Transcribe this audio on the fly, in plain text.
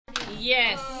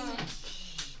Yes.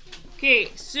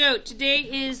 Okay, so today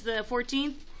is the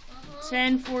 14th.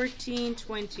 10, 14,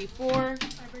 24.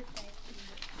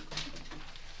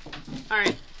 All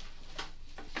right.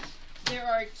 There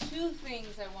are 2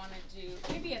 things I want to do.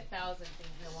 Maybe 1,000 things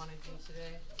I want to do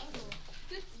today.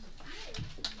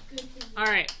 All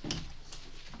right.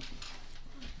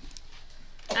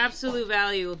 Absolute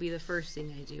value will be the first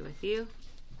thing I do with you.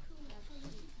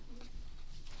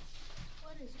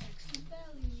 What is absolute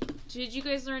value? Did you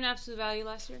guys learn absolute value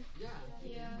last year?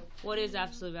 Yeah. What is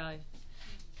absolute value?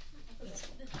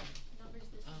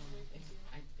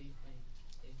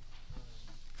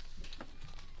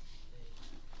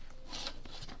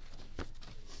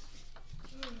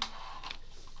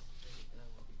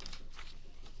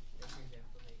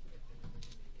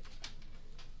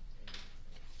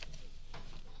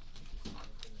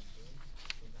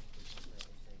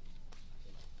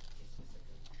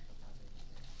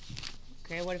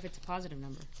 Okay, what if it's a positive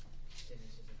number?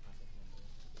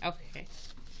 Okay.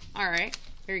 All right.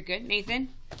 Very good. Nathan,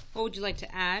 what would you like to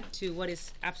add to what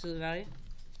is absolute value?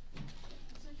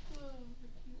 It's like you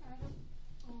add up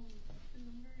the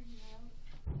number you have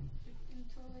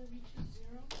until it reaches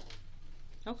 0.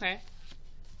 Okay.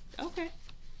 Okay.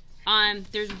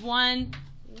 There's one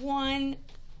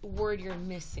word you're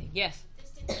missing. Yes.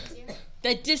 Distance from 0.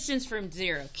 The distance from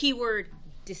 0. Keyword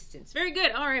distance. Very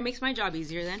good. All right, makes my job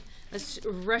easier then. Let's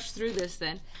rush through this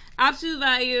then. Absolute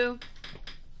value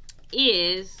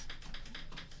is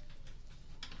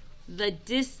the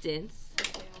distance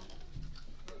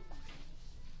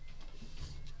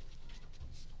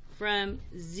from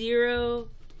 0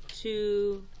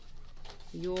 to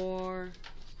your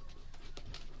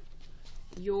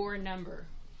number.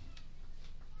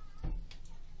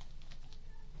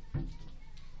 Can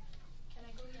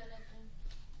I go yell at them?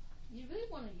 You really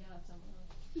want to yell at someone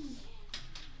else.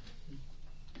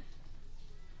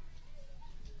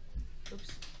 Oops.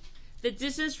 The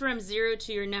distance from 0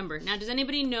 to your number. Now, does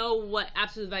anybody know what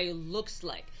absolute value looks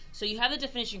like? So you have the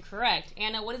definition correct.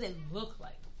 Anna, what does it look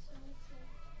like?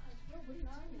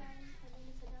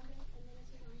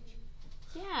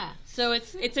 Yeah. So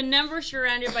it's a number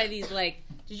surrounded by these, like,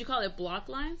 did you call it block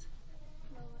lines?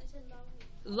 No, I said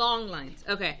Long lines.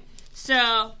 Okay.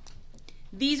 So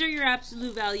these are your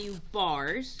absolute value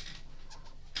bars.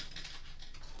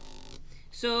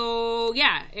 So,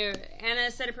 yeah,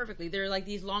 Anna said it perfectly. They're like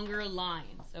these longer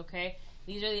lines, okay?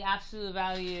 These are the absolute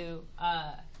value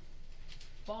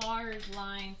bars,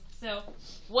 lines. So,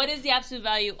 what is the absolute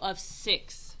value of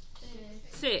 6?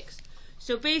 6.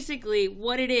 So, basically,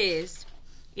 what it is,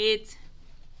 it's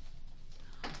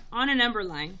on a number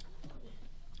line.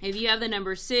 If you have the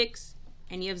number 6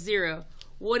 and you have 0,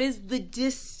 what is the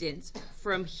distance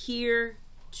from here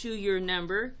to your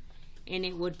number? And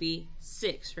it would be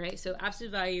 6, right? So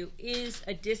absolute value is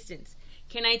a distance.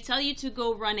 Can I tell you to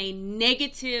go run a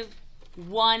negative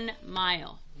 1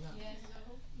 mile? Yes.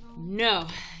 No.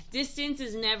 Distance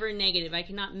is never negative. I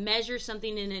cannot measure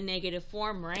something in a negative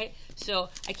form, right? So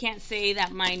I can't say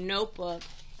that my notebook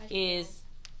is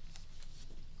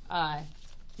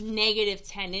negative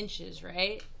 10 inches,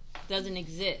 right? Doesn't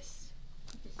exist.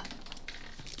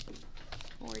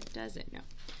 Or does it? No.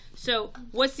 So,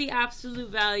 what's the absolute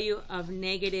value of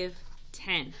negative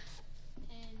 10?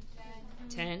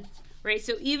 10. Right?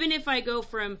 So, even if I go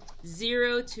from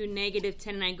 0 to negative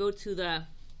 10 and I go to the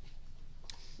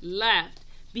left,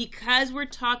 because we're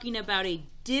talking about a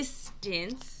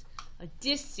distance, it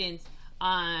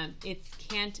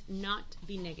can't not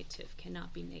be negative.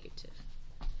 Cannot be negative.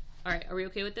 All right, are we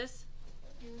okay with this?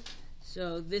 Yeah.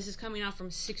 So, this is coming off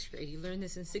from 6th grade. You learned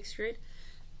this in 6th grade?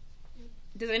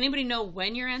 Does anybody know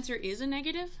when your answer is a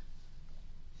negative?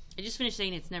 I just finished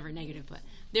saying it's never negative, but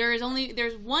there's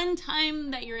one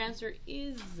time that your answer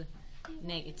is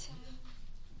negative.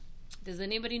 Does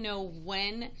anybody know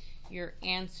when your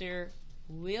answer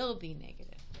will be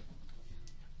negative?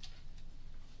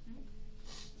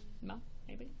 No?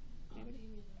 Anybody?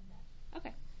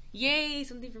 Okay. Yay,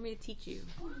 something for me to teach you.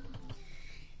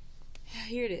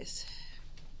 Here it is.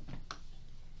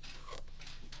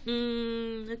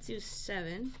 Let's do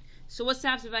 7. So what's the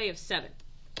absolute value of 7?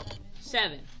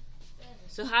 7.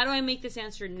 So how do I make this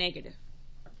answer negative?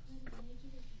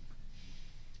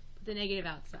 Put the negative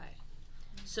outside.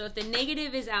 So if the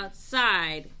negative is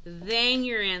outside, then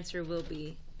your answer will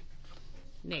be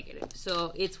negative.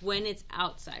 So it's when it's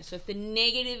outside. So if the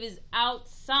negative is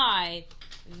outside,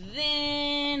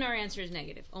 then our answer is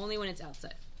negative. Only when it's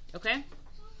outside. Okay?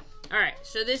 All right.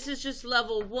 So this is just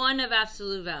level 1 of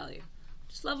absolute value.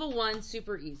 Just level 1,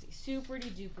 super easy.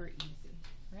 Super-de-duper easy,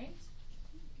 right?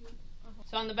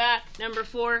 So on the back, number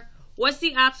 4, What's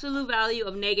the absolute value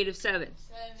of negative 7?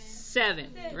 7,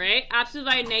 right? Absolute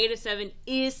value of negative 7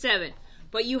 is 7.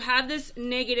 But you have this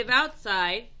negative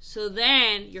outside, so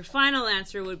then your final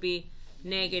answer would be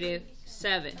negative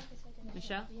 7.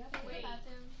 Michelle?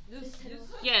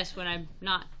 Yes, when I'm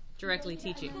not directly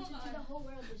teaching.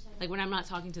 Like when I'm not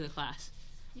talking to the class.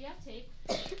 Do you have tape?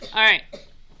 All right.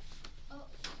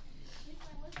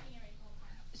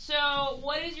 So,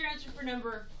 what is your answer for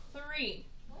number 3?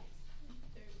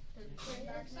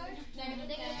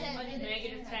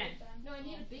 Negative 10. No, I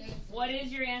need a big. What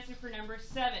is your answer for number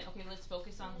 7? Okay, let's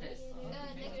focus on this.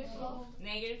 Negative 12.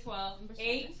 Negative 12.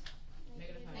 8.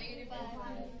 Negative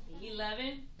 5.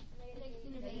 11.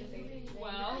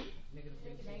 12.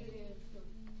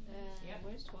 Yep.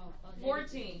 Where's 12?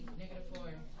 14. Negative 4.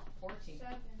 14.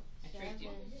 I tricked you.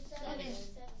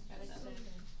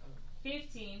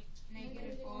 15.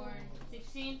 Negative 4.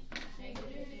 16.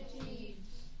 Negative 15.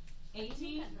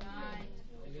 18. 9.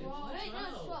 Wait, no,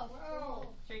 it's 12.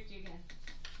 Tricked you again.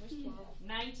 Where's 12?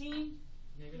 19.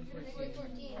 Negative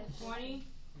 14. 20.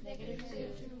 Negative 2.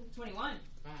 21.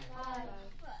 5.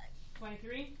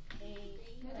 23.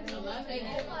 11.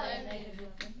 Negative 11.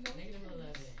 Negative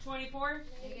 11. 24.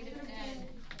 Negative 10.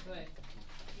 Good.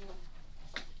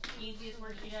 Easiest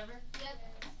worksheet ever?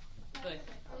 Good.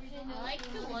 I like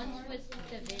the ones with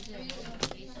division and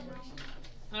multiplication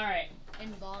Alright.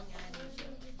 and long adding.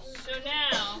 So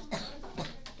now,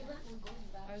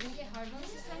 Are we gonna get hard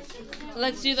ones?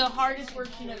 let's do the hardest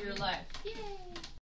worksheet of your life. Yay!